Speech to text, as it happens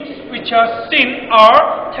which are seen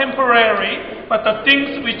are temporary, but the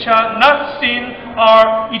things which are not seen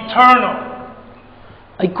are eternal.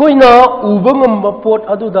 Aikoina ubangam pot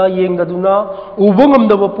aduda yeng daduna ubangam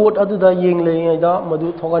da pot aduda yeng le da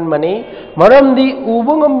madu thogan mane maramdi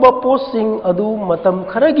ubangam posing adu matam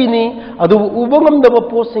kharagini adu ubangam da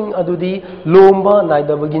posing adudi lomba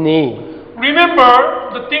naida bagini.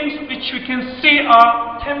 Remember, the things which we can see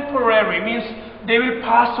are temporary, means they will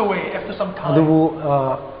pass away after some time.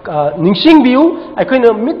 Ningsing biu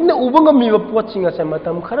aikoina mitna ubangam mi potching ase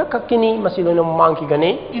matam khara kakini masilona mangki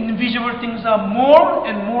gane. Invisible things are more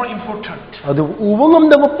and more important. Adu ubangam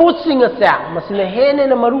da potching ase masina hene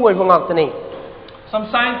na maru oi bangaktane. Some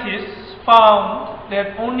scientists found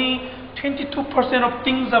that only 22% of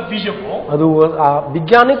things are visible. Adu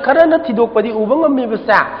bigyanik khara na thidok padi ubangam mi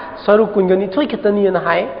basa saru kungani thoi kitani na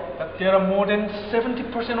hai. But there are more than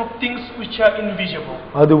 70% of things which are invisible.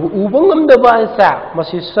 Adu ubangam da ba sa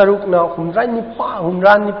masi saruk na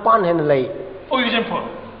hunran ni pan hen lei. For example,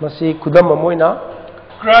 masi khudam amoina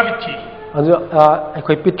gravity. Adu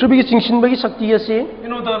aikoi prithvi gi chingshin bagi shakti ase. You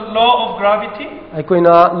know the law of gravity?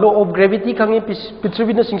 Aikoina law of gravity khangi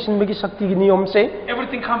prithvi na chingshin bagi shakti gi niyom se.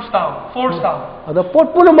 Everything comes down, falls down. Adu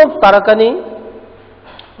pot punamak tarakani.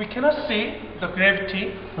 We cannot see the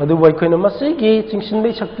gravity. Adu aikoina masi gi chingshin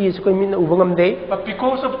bagi shakti ase koi min ubangam de. But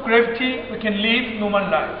because of gravity, we can live normal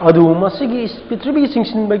life. Adu masi gi prithvi gi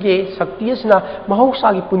chingshin bagi shakti ase na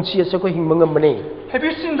mahausa gi punchi ase koi hingbangam bane. Have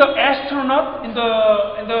you seen the astronaut in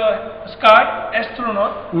the sky?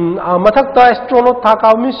 Astronaut. Mathakta astronaut tha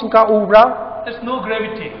ka mi singka ubra. There's no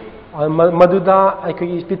gravity. Maduda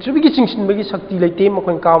aikoi prithvi gi chingshin bagi shakti leite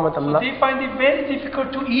makoi ka matamna. They find it very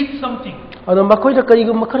difficult to eat something. Adu makoi da kari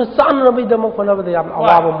gum khara chan na bai da makona ba da yam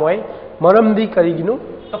awaba moi. Maramdi kari ginu.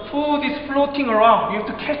 The food is floating around. You have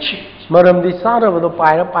to catch it. Maramdi sara ba do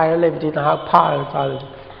paira lebdi na ha pha cha.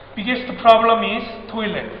 Biggest problem is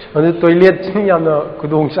toilet. Adu toilet yamna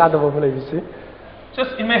kudong cha da ba lai bisi.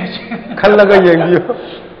 Just imagine. Khallaga yengiyo.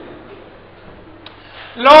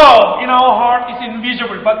 Love in our heart is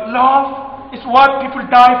invisible, but love is what people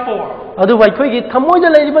die for. Adu aikoi gi thamoi da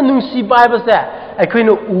leiriba nungsi bai ba sa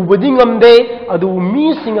aikoina ubadi ngamde adu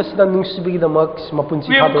mi sing asida nungsi bigi da mak mapunchi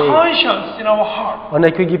We have thabe. conscience in our heart. Ana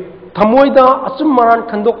aikoi gi thamoi da achum maran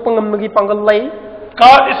khandok pangam magi pangal lai.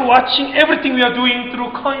 God is watching everything we are doing through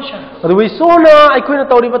conscience. Adu wi sona aikoina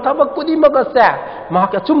tawriba thabak kudi magasa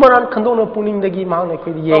mahak achum maran khandok na puning dagi mahak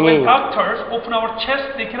aikoi di But when yengi. doctors open our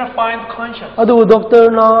chest, they cannot find conscience. Adu doctor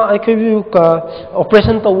na aikoi bi ka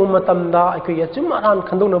operation tawu matam da aikoi gi achum maran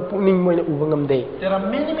khandok na puning moina ubangam de. There are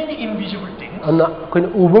many invisible things. Ana aikoina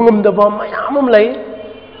ubangam da ba mayam lai.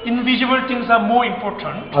 Invisible things are more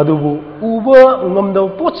important. Adubu uba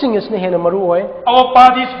ngamda poching isne hena maru oi. Our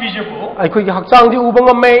body is visible. Aikoi gi hakchang di uba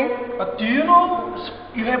ngamme. But do you know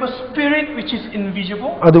you have a spirit which is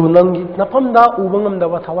invisible? Adu nangi napamda uba ngamda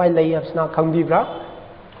ba thawai lai habsna khangbibra.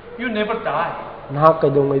 You never die. Na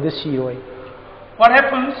kaidong ai da siroi. What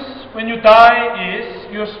happens when you die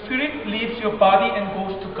is your spirit leaves your body and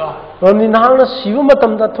goes to God. Nani nahangna siba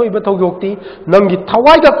matamda thoiba thogokti nangi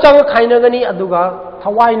thawai gakchang khaina gani aduga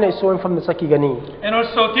thawai na isoin famna saki gani. And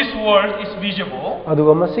also this world is visible.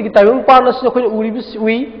 Aduga masigi tayung pa na siya koin uri bis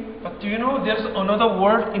ui. But do you know there's another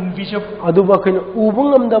world invisible? Aduba koin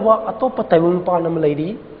ubang ngamda ba atopa tayung pa na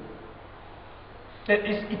malairi. That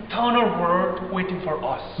is eternal world waiting for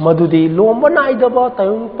us. Madudi lomba na idaba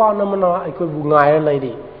tayung pa na mana aikoi bungaya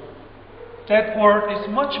lairi. That word is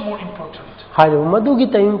much more important. Hayo madugi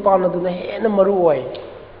tayung pa na duna hena maru oi.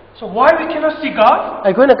 So why we cannot see God?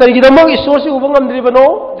 Aikoi na kari gidamang isor si ubang ngamdri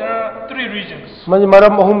bano. There are three reasons. Mani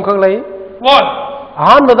maram mahum kang lai. One,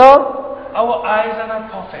 Ahan bada. our eyes are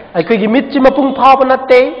not perfect. Aikoi gi mitchi mapung pa pa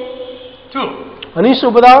natte. Two, Ani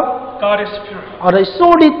subada. God is spirit. Ada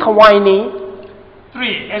isori thawai ni.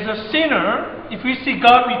 Three, as a sinner, if we see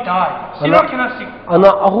God, we die. Sinner cannot see. Ana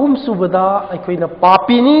ahum subada aikoi na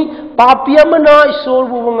papi ni papi amana isor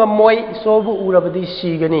bu ngamoi isor bu urabadi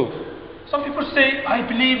sigani. Some people say, I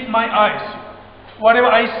believe my eyes. Whatever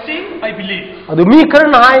I see, I believe. Adu mi khar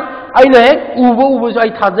na hai aina hek uba ai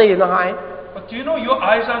thajai na hai. But do you know your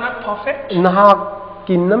eyes are not perfect? Na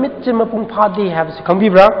ki namit che mapung phadi have se khangbi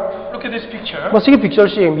bra. Look at this picture. Masigi picture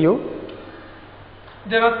se engbiu.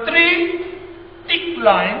 There are three thick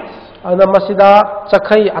lines. Ana masida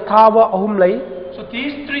chakhai athaba ahum lai. So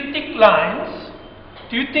these three thick lines,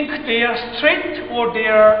 do you think they are straight or they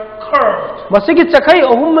are curved? Masigi chakhai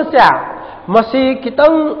ahum masya masi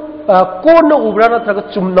kitang kona ubra na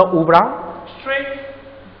traga chumna ubra. Straight.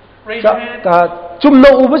 Raise your hand. Chumna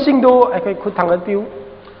uba singdo aikoi khuthangat piu.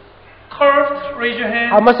 Curved. Raise your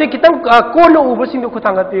hand. Masi kitang kona uba singdo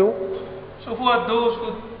khuthangat piu. So who are those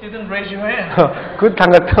who didn't raise your hand. Good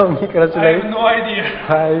thangak mi kara I chulai. have no idea.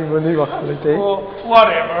 Hai mani wak lite. Oh,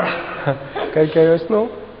 whatever. Kai osno.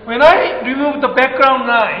 When I remove the background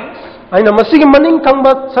lines, Aina masigi maning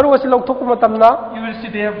thangba saru asi lauthok matamna you will see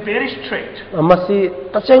they are very straight. masi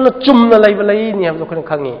tasayna chumna laiba lai ni habdo khana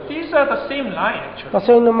khangi. These are the same line actually.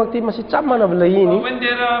 Tasayna makti masi chamana lai ni. When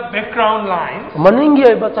there are background lines, Maningi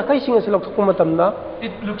ai ba chakai sing asi lauthok matamna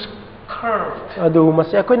it looks curved. adu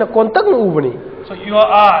masi akoina kontak na ubani. So your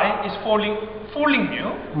eye is fooling you.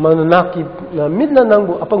 Manana ki midna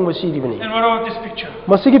nangbu apang masiri bani. And what about this picture?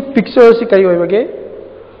 Masigi picture si kai oibage.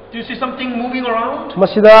 Do you see something moving around?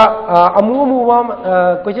 Masida amu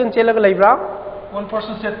wa question chelaga laibra. One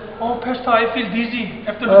person said, "Oh, Pastor, I feel dizzy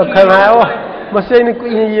after looking at Kanayo it." masay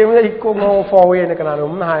ni yem ko ngo forward na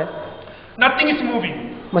kanano hai. Nothing is moving.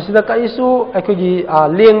 Masida ka isu akogi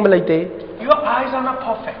leng malaite. Your eyes are not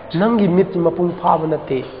perfect. Nangi mit mapung phaba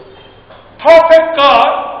nate. Perfect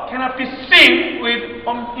God cannot be seen with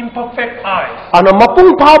imperfect eyes. Ana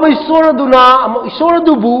mapung phaba isora duna ama isora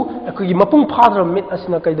dubu akogi mapung phadra mit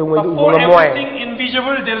asina kaidong But ngai for ubanga moy. everything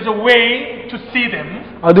invisible, there is a way to see them.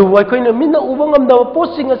 Adu akoina minna ubangam da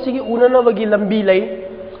posting asigi unana bagi lambi lai.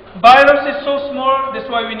 Virus is so small, that's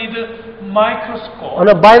why we need a microscope.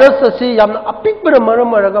 Ana virus asi yamna apik bara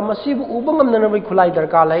maram maraga masibu ubangam nana bai khulai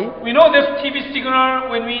darka lai. We know there's TV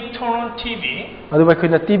signal when we turn on TV. Adu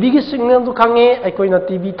akoina TV gi signal du khange akoina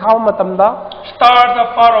TV thaw matamda Stars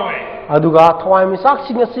are far away. aduga thwai mi sak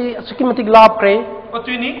sing asi asukimati lap kre What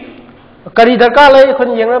do we need? kari darka lai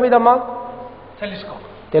khon yengra bidama Telescope.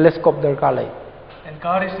 telescope darka lai. And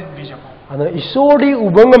God is invisible. Ana isori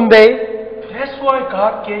ubangam dei That's why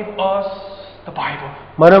God gave us the Bible.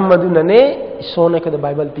 maram maduna ne isona ka the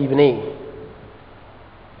Bible pibne.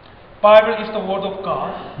 Bible is the word of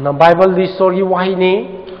God. Na Bible di isori wahi ne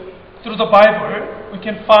Through the Bible, we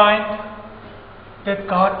can find that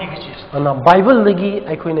God exists. ana Bible lagi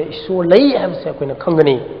aikoina isor lai habse aikoina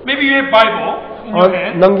khangani. Maybe you have Bible in your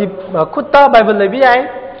hand, Nangi khutta Bible lai bi ai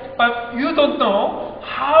but you don't know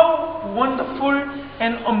how wonderful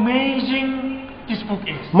and amazing this book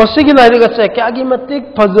is. masigi lai ga che kyagi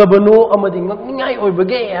matik phajabano amadi ngakningai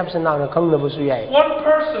oibage habse na khangna basu yai. One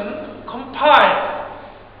person compiled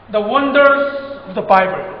the wonders of the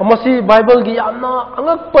Bible. Masi Bible gi yamna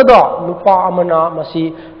angakpada nupa amana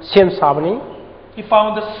masi sem sabani. He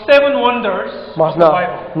found the 7 wonders of the Masna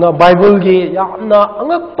Bible. na Bible gi yamna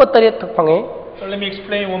angakpa taret thak pange. So let me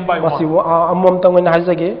explain one by Masi one. amom tangwen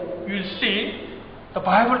hajage. You will see the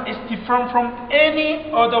Bible is different from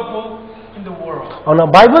any other book in the world. Ana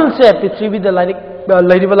Bible se prithvi da lairik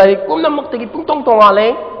lairiba lairik kumna maktagi pungtong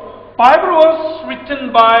tongale. Bible was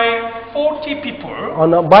written by 40 people.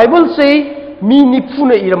 Ana Bible se mi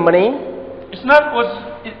nipfuna iramane.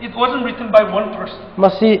 It wasn't written by one person.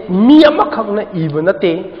 Masi mi amakhakna iba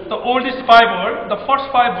nate. The oldest Bible, the first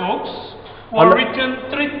 5 books, were written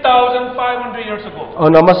 3,500 years ago.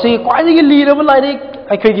 Ana masi kwaidagi liraba lairik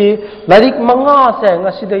aikogi lairik manga se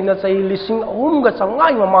ngasidaina chai lising ahum ga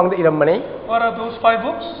changai mamangda iramane. What are those 5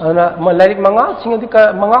 books? Ana lairik manga singadi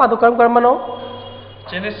ka manga adu karam karamano.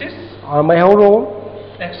 Genesis, Mai horo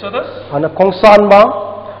Exodus, ana kongsan ba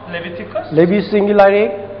Leviticus, lebi singi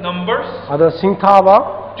lairik Numbers, ada singtha ba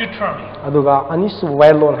Deuteronomy. aduga anisu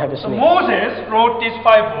wailon So habisni. Moses wrote these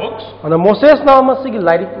 5 books Ana Moses na masigi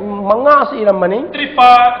lairik manga sa iramane.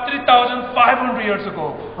 3,500 years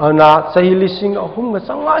ago. Ana sahi lising ahum ga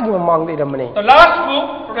changagi mamangda iramane. The last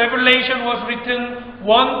book, Revelation, was written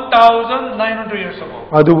 1,900 years ago.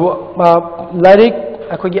 Adu lairik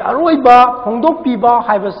akogi aroiba hongdokpiba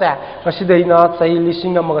haibase ngasidaina sahi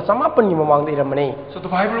lising amaga chamapan gi mamangda iramane. So the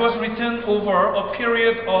Bible was written over a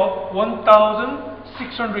period of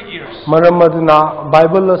 1,600 years. Maram maduna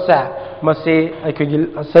Bible sa mase akogi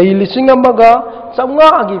sahi lising amaga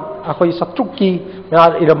chamngagi akoi satrukki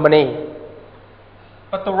na iramane.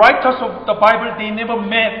 But the writers of the Bible, they never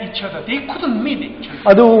met each other. They couldn't meet each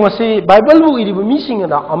other. Adu mase Bible bu iriba mising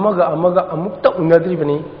da amaga amukta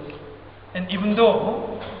unadribani. And even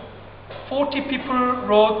though 40 people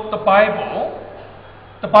wrote the Bible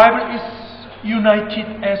is united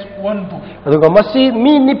as one book. Aduga masi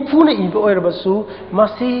mi nipuna iba oirabasu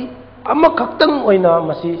masi amakaktang oina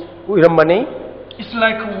masi uiramane. It's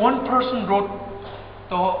like one person wrote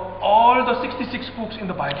all the 66 books in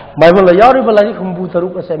the Bible. Bible la yariba lari humbu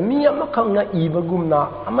taruk ase mi amakangna iba gumna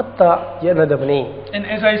amatta yanadabane. And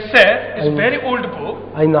as I said, it's a very old book,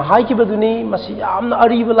 Aina haikibaduni masi yamna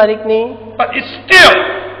ariba larik ne. but it still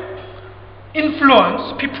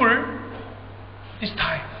influenced people this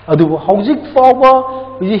time. Adubu haujik fawba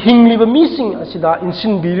hingliba mising asida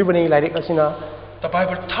insin biribane larik asina. The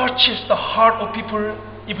Bible touches the heart of people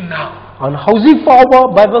even now. An hauzik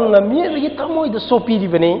fawba Bible na mi gi tamoi da sopi di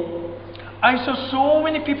bani. I saw so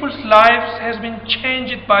many people's lives has been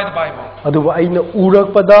changed by the Bible. Adu aina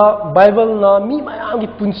urak pada Bible na mi mayam gi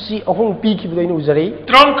punsi ahong pi ki bidai uzari.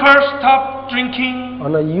 Drunkards stop drinking.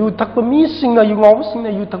 Ana yu takpa mi sing na yu ngaw sing na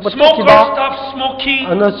yu takpa Smokers stop smoking.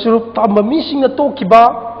 Ana surup tamba mi sing na to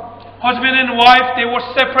kiba. Husband and wife, they were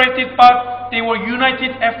separated, but they were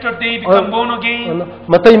united after they become born again.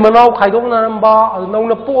 Matay manaw khaidong na ramba adu naw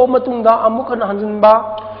na po matungda amuk na hanjin ba.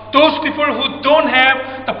 Those people who don't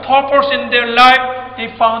have the purpose in their life, they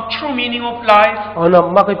found true meaning of life. Ana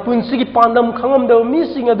makai punsi gi pandam khangam da mi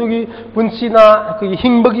sing adugi punsi na ki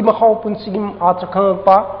hingbagi makhaw punsi gi atra khangak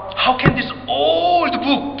pa. How can this old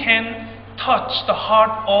book can touch the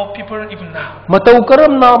heart of people even now? Matau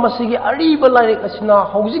karam na masigi ariba lairik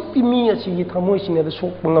asina haujik pi mi asigi thamoi sing da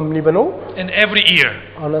sok mangam libano. And every year,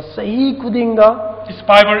 Ana sahi kuding da this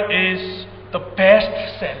Bible is the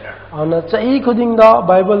best seller. Ana sahi kuding da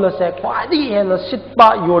Bible la se kwadi hena sitpa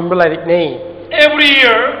yon ba lairik nei. Every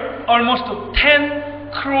year, almost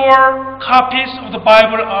 10 crore copies of the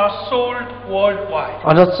Bible are sold worldwide.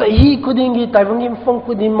 Ana sahi kuding gi taibang im fong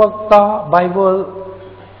kuding makta Bible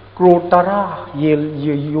Krotara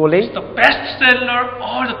yole. It's the best seller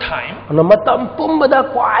all the time. Ana matam pumbada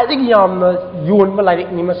kwadi yam na yon ba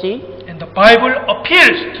lairik ni masi. And the Bible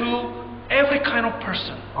appeals to every kind of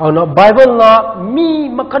person. Ana Bible na mi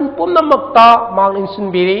makan pum na makta mang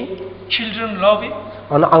insinbiri. Children love it.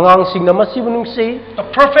 Ana angang sing na masibunung si. The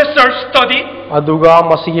professors study. Aduga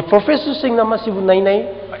masigi professor sing na masibunay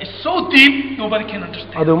nay. It's so deep, nobody can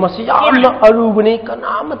understand. Adu masi yam na arubuni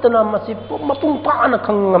kanamata na masi mapungpa na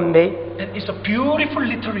kangamde. And it's a beautiful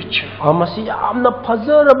literature. Masi yam na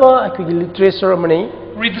pazaraba akigi literature mani.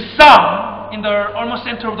 Read some in the almost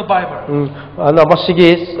center of the Bible. Ana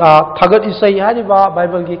masigi thagat isai hariba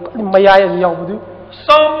Bible gi mayaya yawbudu.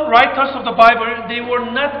 Some writers of the Bible, they were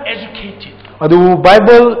not educated. Adu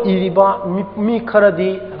Bible iriba mi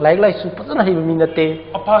kharadi lai su pazana hiba mi nate.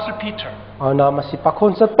 Apostle Peter. Ana masi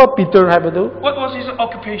pakhon satpa Peter habadu. What was his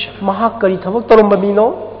occupation? Mahak kari thabak taramba mi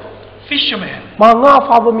no. Fisherman. Mga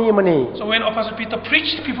faba mi mani. So when Apostle Peter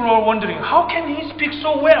preached, people were wondering, how can he speak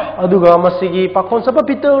so well? Aduga masigi pakhon satpa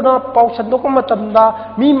Peter na pausandok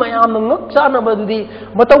matamda mi mayam ngak sana badudi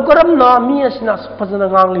mataw karam na mi asna pazana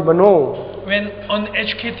ngang libano. When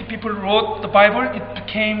uneducated people wrote the Bible, it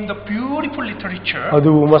became the beautiful literature.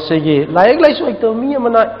 Adu masigi laik lai so ito mi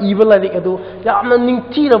amana evil laik adu yamna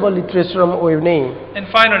ningtira ba literature am oivne. And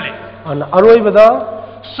finally, ana aroi bada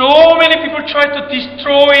so many people try to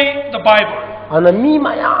destroy the Bible. ana mi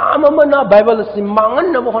mayam amana Bible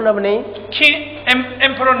simangan na bo na bane.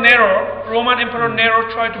 Emperor Nero, Roman Emperor Nero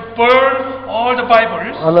tried to burn all the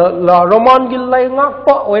Bibles. Ana la Roman gil lai ngak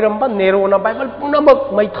pa oiram ba Nero na Bible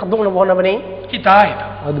punamak may thadong na bo na bane. He died.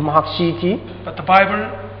 Adu mahakshi ki But the Bible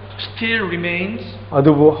still remains.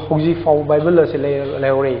 adu bo hoji fau Bible la se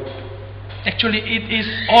leore. Actually, it is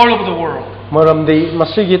all over the world. Maram dei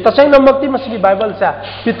masigi tasay na makti masigi Bible sa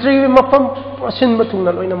pitri mapam sin matung na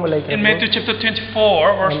loy na malay ka. In Matthew chapter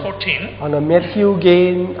 24, verse 14, Ana Matthew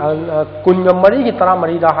gain kunya mari ki tara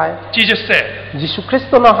mari da hai. Jesus said, Jisu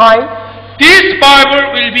Kristo na hai. this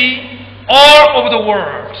Bible will be all over the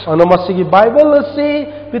world. Ana masigi Bible la se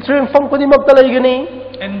pitri fam ko di magtalay gani.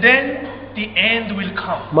 And then the end will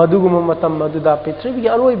come. Maduguma matam maduda pitri bi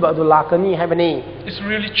aroi ba adu lakani hai bani. It's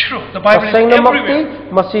really true. The Bible is Tasay na everywhere.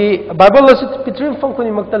 makti masi Bible la se pitri fam ko ni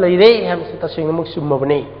magtalay re ham se tasay na magsumma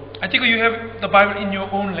bani. I think you have the Bible in your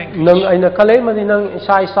own language. Nang ay nakalay madi nang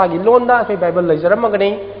isa gi londa kay Bible la jaram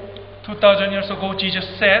magani. 2000 years ago, Jesus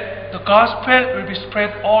said, the gospel will be spread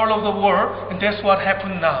all over the world, and that's what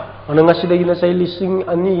happened now. Ano nga sila gina sa lising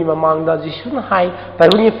ani mamangda Jisu na hai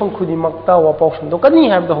tayo ni pangkudi magta wa pausyon do kani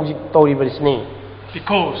have the hojik tori baris ni.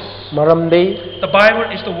 Because Maramday the Bible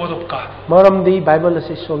is the word of God. maramday Bible la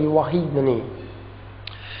sogi wahi na ni.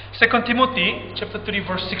 2 Timothy chapter 3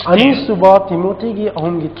 verse Ani 16. suba Timothy gi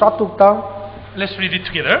ahum gi tratukta Let's read it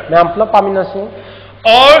together. nampla paminasi.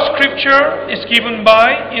 All scripture is given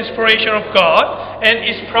by inspiration of God and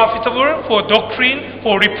is profitable for doctrine,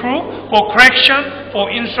 for reproof, for correction, for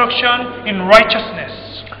instruction in righteousness.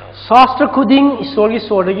 Sastra kuding isorgi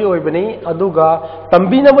sorgi oibani aduga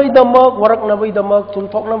tambi na bay damak warak na bay damak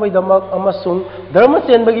tuntok na bay damak amasung dharma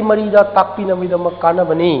sen bagi marida takpi na bay damak kana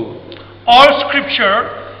bani. All scripture,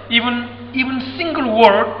 even single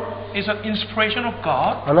word, is an inspiration of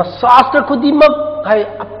God. Ana sastra kudimak hay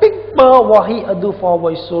apik ba wahi adu fa wa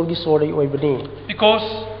isorgi sorgi oibani. Because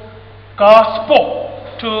God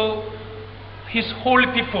spoke to His holy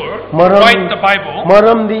people to write the Bible.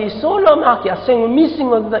 Maram di solo maki aseng missing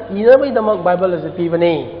of the ina bay damak Bible as a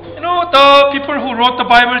pibani. You know, the people who wrote the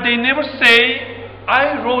Bible, they never say,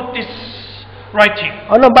 I wrote this writing.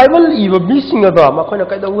 Ana Bible iba bising ado makoina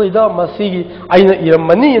kaidawida masigi aina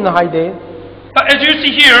iramani na haide. But as you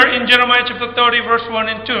see here in Jeremiah chapter 30 verse 1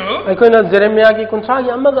 and 2, aikoina Jeremiah ki kuntra gi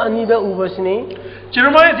amaga anida ubasini.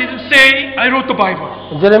 Jeremiah didn't say, I wrote the Bible.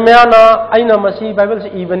 Jeremiah na aina masi Bible si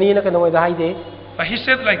ibani na kaidawida haide. But he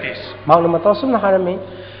said like this. Magna matasum na harami.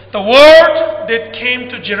 The word that came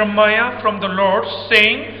to Jeremiah from the Lord,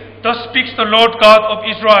 saying, Thus speaks the Lord God of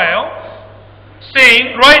Israel,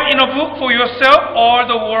 saying, Write in a book for yourself all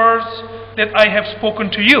the words that I have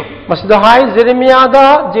spoken to you. Masida hai Jeremiah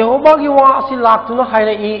da Jehovah gi wa asi laktuna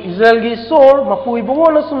haira I Israel gi sor mapui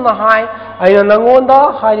bongona sumna hai aina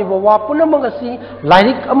nangonda hairi wa punamagasi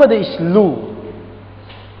lairik amada islu.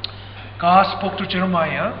 God spoke to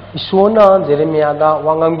Jeremiah, Isona Jeremiah da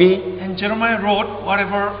wangangbi and Jeremiah wrote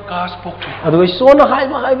whatever God spoke to him. adu isona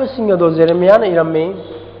haiba singa do Jeremiah na irame.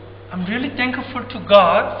 I'm really thankful to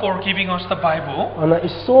God for giving us the Bible. Ana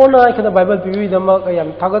isona ikana Bible piwi dama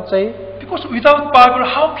kayam thagat chai. Because without Bible,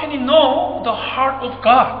 how can you know the heart of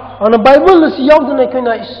God? Ana Bible na si yaudana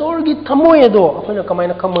ikana isor gi thamoy do akona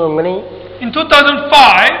kamaina kamangani. In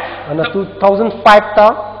 2005, Ana 2005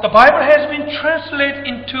 ta the Bible has been translated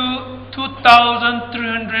into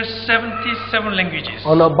 2,377 languages.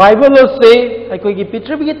 ana Bible se aikoi gi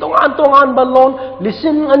pitribi gi tongan balon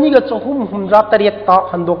listen ani ga chahum humra tariat ta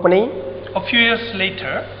handokpani. A few years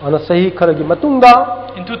later, Ana sahi kharagi matungda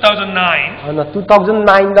in 2009, ana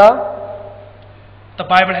 2009 da the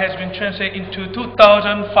Bible has been translated into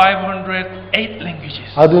 2,508 languages.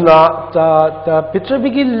 aduna ta pitribi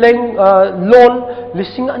gi lon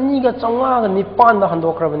lising ani ga changa ga nipan da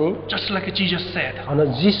handokrabani. Just like Jesus said, Ana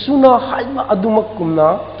Jisuna haiba adumak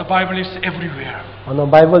kumna the Bible is everywhere. ana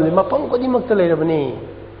Bible mapam ko di magta leirabani.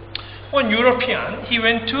 One European, he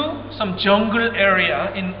went to some jungle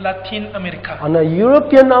area in Latin America. Ana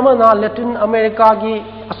European ama na Latin America gi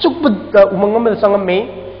asukbud umangam sangame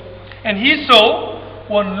And he saw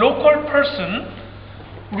one local person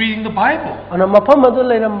reading the Bible. ana mapam adu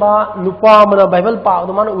leiramba nupa mana Bible pa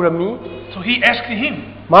adu mana urami So he asked him,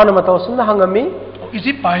 mana mataw sunna hangami Is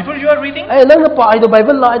it Bible you are reading? ay lang na pa ay do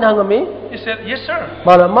Bible la ina hangami He said, Yes, sir.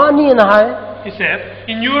 mana mani na hai He said,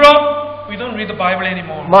 In Europe, we don't read the Bible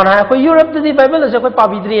anymore. mana hai ko Europe di Bible ase ko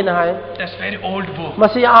pabidri na hai That's very old book.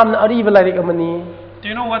 masi am na ari balairik amani. Do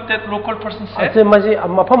you know what that local person said? ate masi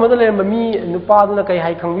mapam adu leiramba mi nupa adu na kai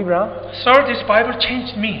hai khangbibra. Sir, this Bible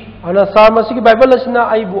changed me. Ana sar masi ki Bible asina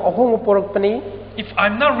ai bu ahong porak pani. If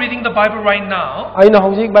I'm not reading the Bible right now, Aina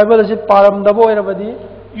hojik Bible ase param dabo erabadi.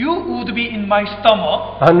 you would be in my stomach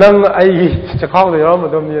Nang ai chakhaw de ram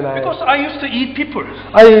dom ni na. because I used to eat people.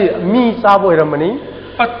 Ai mi sabo eramani.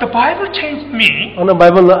 But the Bible changed me. Ana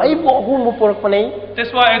Bible na ai bu ahong porak pani. That's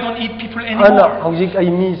why I don't eat people Ana anymore. hojik ai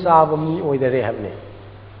mi sabo mi oidare habne.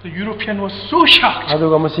 The European was so shocked.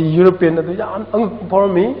 Aduga masi European adu yam ang for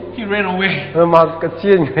me. He ran away. Ma ka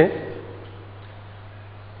chien ngai.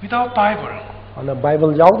 Without Bible, Ana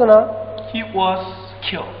Bible yaudana he was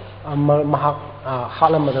killed. mahak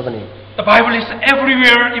halam madabani. The Bible is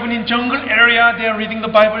everywhere, even in jungle area, they are reading the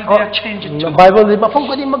Bible, they are changing too. Bible di mafam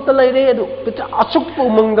ko di magta laire adu pita asuk pu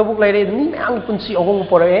mang dabuk laire ni ang punsi ahong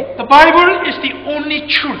porae. The Bible is the only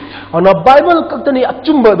truth. Ana Bible kaktani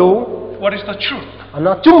achumba do. What is the truth?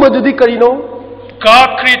 Ana chumba dudi karino.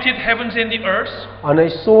 God created heavens and the earth. Ana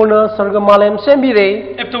isona sarga malem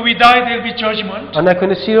sembire. After we die, there will be judgment. Ana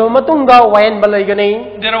kuna siro matungda wayan balai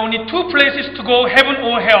gani. There are only two places to go, heaven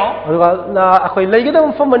or hell. Aduga na akoy lay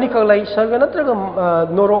gadam famani kaglay sarga natraga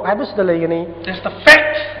norok habis dalay gani. That's the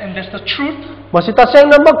fact and that's the truth. Masita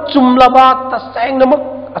seng namak chumlaba ta seng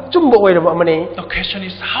namak achumba oiraba amani. The question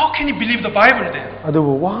is, how can you believe the Bible then?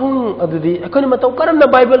 Adubu wang adudi akoy mataw karam na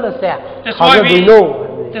Bible asa.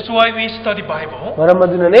 That's why we study Bible. Maram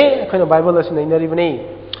aduna ne akoy na Bible asa na inaribani.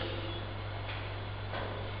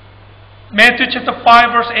 Matthew chapter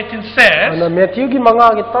 5 verse 18 says, Ana Matthew gi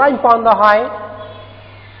mga gi try panda hai.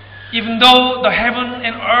 Even though the heaven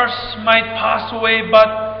and earth might pass away,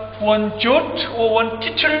 but one jot or one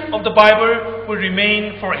tittle of the Bible will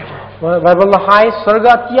remain forever. Bible na hai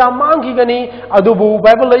sarga tia mangi gani adubu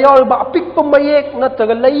Bible la yaw ba apik pamayek na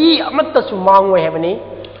taga lai amatta sumang we habani.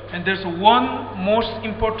 And there's one most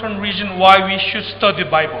important reason why we should study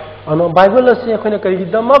Bible. Ano Bible la se akhona kari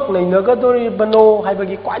damak nei naga dori bano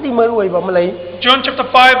haibagi kwadi maru ai ba malai. John chapter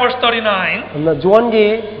 5 verse 39. Na John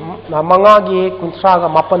ge na manga ge kunsa ga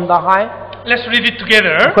mapanda hai. Let's read it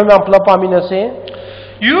together. Akhon ma pla pamina se.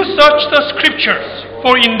 You search the scriptures,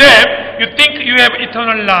 for in them you think you have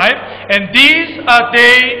eternal life, and these are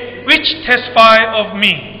they which testify of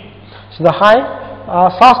me. Sida hai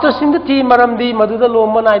ꯁꯥꯁꯇ꯭ꯔꯁꯤꯡꯗ ꯊꯤ ꯃꯔꯝꯗꯤ ꯃꯗꯨꯗ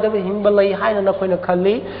ꯂꯣꯝꯕ ꯅꯥꯏꯗꯕ ꯍꯤꯡꯕ ꯂꯩ ꯍꯥꯏꯅ ꯅꯈꯣꯏꯅ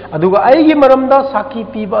ꯈꯜꯂꯤ ꯑꯗꯨꯒ ꯑꯩꯒꯤ ꯃꯔꯝꯗ ꯁꯥꯈꯤ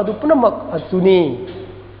ꯄꯤꯕ ꯑꯗꯨ ꯄꯨꯝꯅꯃꯛ ꯑꯗꯨꯅꯤ.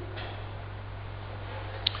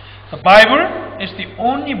 The Bible is the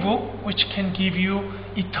only book which can give you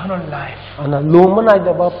eternal life. Ana lomba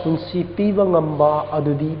naidaba punsi piba ngamba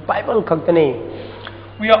adudi Bible khaktane.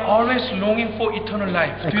 We are always longing for eternal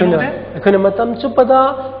life. Do you know that? Ekhoina matam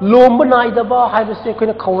chupada lomba naidaba haibase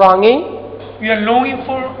ekhoina khaurangi. We are longing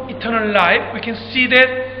for eternal life. We can see that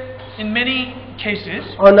in many cases.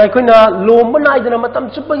 Ana ekhoina lomba naidana matam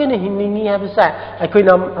chupagi ne hingningi haibase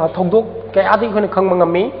ekhoina thongdok kayadi ekhoina khangma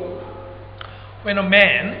ngami. When a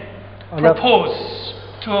man propose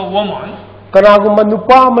to a woman, kanagumba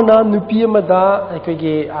nupa amana nupi amada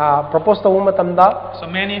ekhoigi propose tawu matamda, so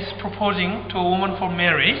man is proposing to a woman for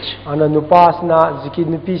marriage. Ana nupa asna ziki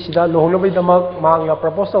nupi sida lohnabai damak mangna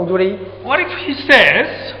propose tawduri. What if he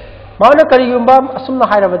says, mana karigumba asumna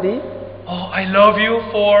hairabadi, oh, I love you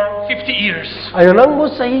for 50 years. Ayo nangbu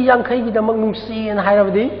sahi yankhai gi damak nungsi na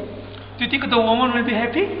hairabadi? Do you think the woman will be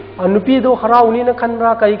happy? Nupi do harauni na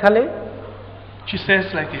khanra kari khale? She says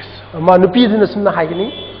like this. Ma nupi dina sumna haigini.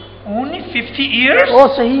 Only 50 years? Oh,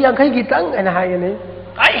 sahi yankhai gi tang ana haigini.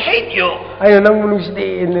 I hate you. Ayo nangbu nungside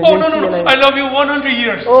in. Oh no, I love you 100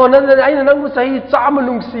 years. Oh nan ayo nangbu sahi chama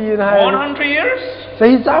nungsi na hai. 100 years?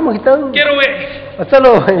 Sahi chama kitang. Get away.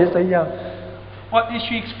 Chalo sahi ya. What is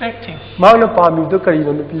she expecting? Magna pami do kari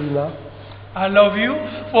no nupi na. I love you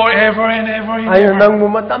forever and ever and Ayo ever.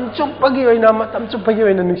 nangbu matam chuppagi oina matam chuppagi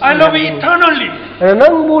oina nungsi. I love you eternally. Ayo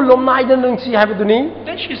nangbu lomnai da nungsi habiduni.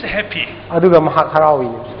 Then she's happy. Aduga mahak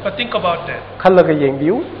harawi. But think about that. Khallaga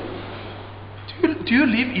yengbiu. Do you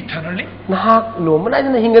live eternally? Nahak lomnai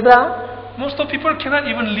da hingadra. Most of people cannot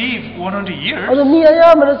even live 100 years. Ado mi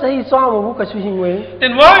aya mana sahi swama bu kasu hingwe.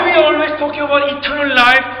 Then why we are always talking about eternal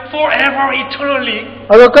life forever eternally?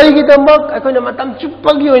 Ado kai gi tambak akoina matam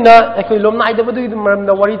chuppagi oina akoi lomnai da badu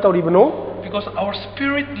maramda wari tawribano. Because our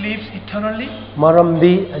spirit lives eternally.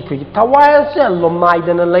 Maramdi akoi gi thawai se lomnai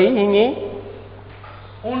da na lei hingi.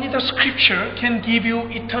 Only the scripture can give you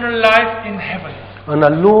eternal life in heaven. Ana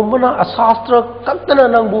lombana asastra kattana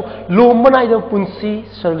nangbu lombana ida punsi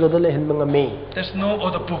sargada lehenba ngame. There's no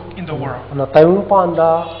other book in the world. Ana tayung panda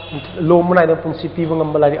lombana ida punsi piba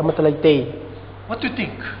ngamba lari amata laite. What do you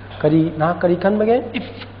think? Kari khanbage?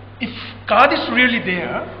 If God is really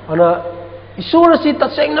there, ana isura si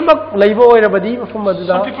taseng namak laiba oirabadi mafum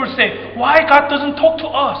aduda. some people say, why God doesn't talk to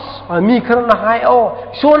us? Mi kharna hai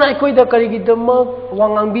oh isona ikoi da kari gi damak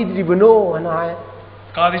wangang bidribano ana hai.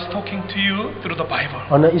 God is talking to you through the Bible.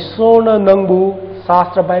 Ana isona nangbu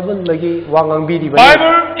sastra Bible lagi wangang bidribano.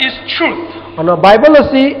 Bible is truth. Ana Bible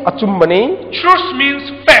asi achumbani. Truth means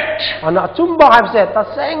fact. Ana achumba haibse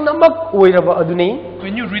taseng namak oiraba aduni.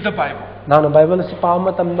 When you read the Bible, Nana Bible si pa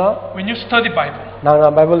matamda. when you study Bible,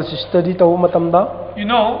 Nana Bible si study tawu matamda. you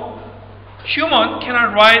know, human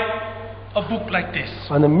cannot write a book like this.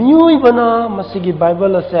 Ana miyoi bana masigi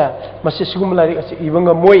Bible ase masi sigumlari asi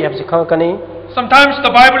ibanga moi habsi khangkani. Sometimes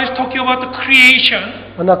the Bible is talking about the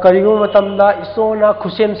creation, Ana karigo matamda isona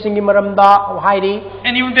khusem singi maramda hairi.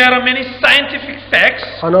 and even there are many scientific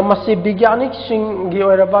facts Ana masi bigyanik singi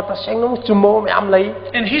oiraba taseng nam chummo myam lai.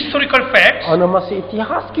 and historical facts. Ana masi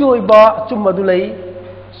itihas ki oiba chummadu lai.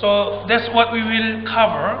 So that's what we will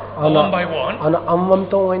cover one by one. Ana ammam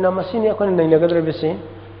to oina masini akon nainagadre besi.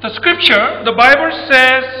 The scripture, the Bible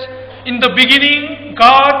says, in the beginning,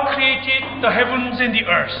 God created the heavens and the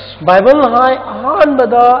earth. Bible hai ahan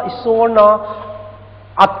bada isorna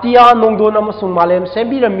atya nongdon amasung malem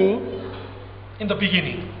sembirami. In the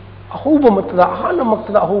beginning. Ahuba matda ahan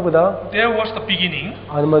makda ahubada. There was the beginning.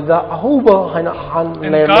 Anamada ahuba haina ahan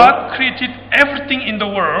And lema. God created everything in the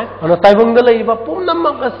world. Ana taibungda leiba pumna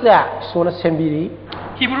makasya sona sembiri.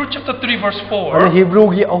 Hebrews chapter 3 verse Ana 4. Hebrew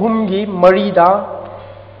gi ahum gi marida.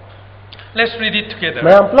 Let's read it together.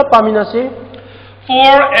 Mayam plap pamina se.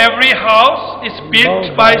 For every house is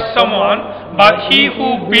built by someone, but he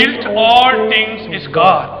who built all things is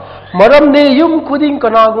God. Maram ne yum khuding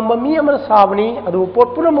kanagumba mi amana sabani adu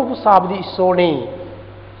pot punamu sabdi isoni.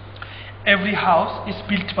 Every house is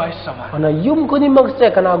built by someone. Ana yum khuding magse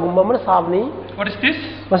kanagumba mana sabni. What is this?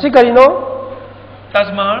 Masi karino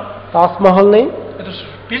Taj Mahal. Taj Mahal ne It was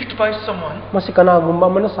built by someone. masi kanagumba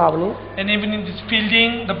mana sabni. And even in this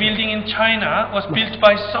building, the building in China was built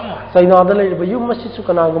by someone. China da leiba yum masi su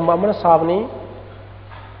kanagumba mana sabni.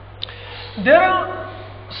 There are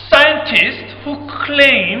scientists who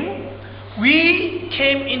claim we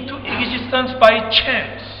came into existence by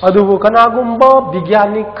chance. Adubu kanagumba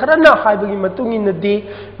bigyani karana haibagi matungin na di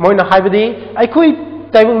moina haibadi aikoi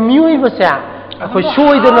taibung miyoi basa ꯑꯩꯈꯣꯏ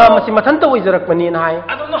ꯁꯣꯏꯗꯅ ꯃꯁꯤ ꯃꯊꯟꯇ ꯑꯣꯏꯖꯔꯛꯄꯅꯤꯅ ꯍꯥꯏ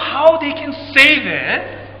I don't know how they can say that.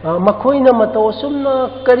 ꯃꯈꯣꯏꯅ ꯃꯇꯧ ꯑꯁꯨꯝꯅ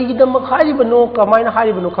ꯀꯔꯤꯒꯤꯗꯃꯛ ꯍꯥꯏꯔꯤꯕꯅꯣ ꯀꯃꯥꯏꯅ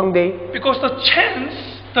ꯍꯥꯏꯔꯤꯕꯅꯣ ꯈꯪꯗꯦ Because the chance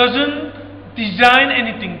doesn't design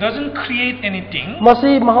anything, doesn't create anything. ꯃꯁꯤ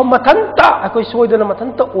ꯃꯊꯟꯇ ꯑꯩꯈꯣꯏ ꯁꯣꯏꯗꯅ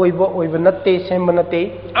ꯃꯊꯟꯇ ꯑꯣꯏꯕ ꯅꯠꯇꯦ ꯁꯦꯝꯕ ꯅꯠꯇꯦ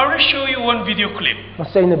I will show you one video clip.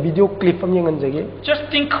 ꯃꯁꯤ ꯑꯩꯅ ꯚꯤꯗꯤꯑꯣ ꯀ꯭ꯂꯤꯞ ꯑꯃ ꯌꯦꯡꯍꯟꯖꯒꯦ Just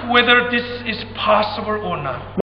think whether this is possible or not.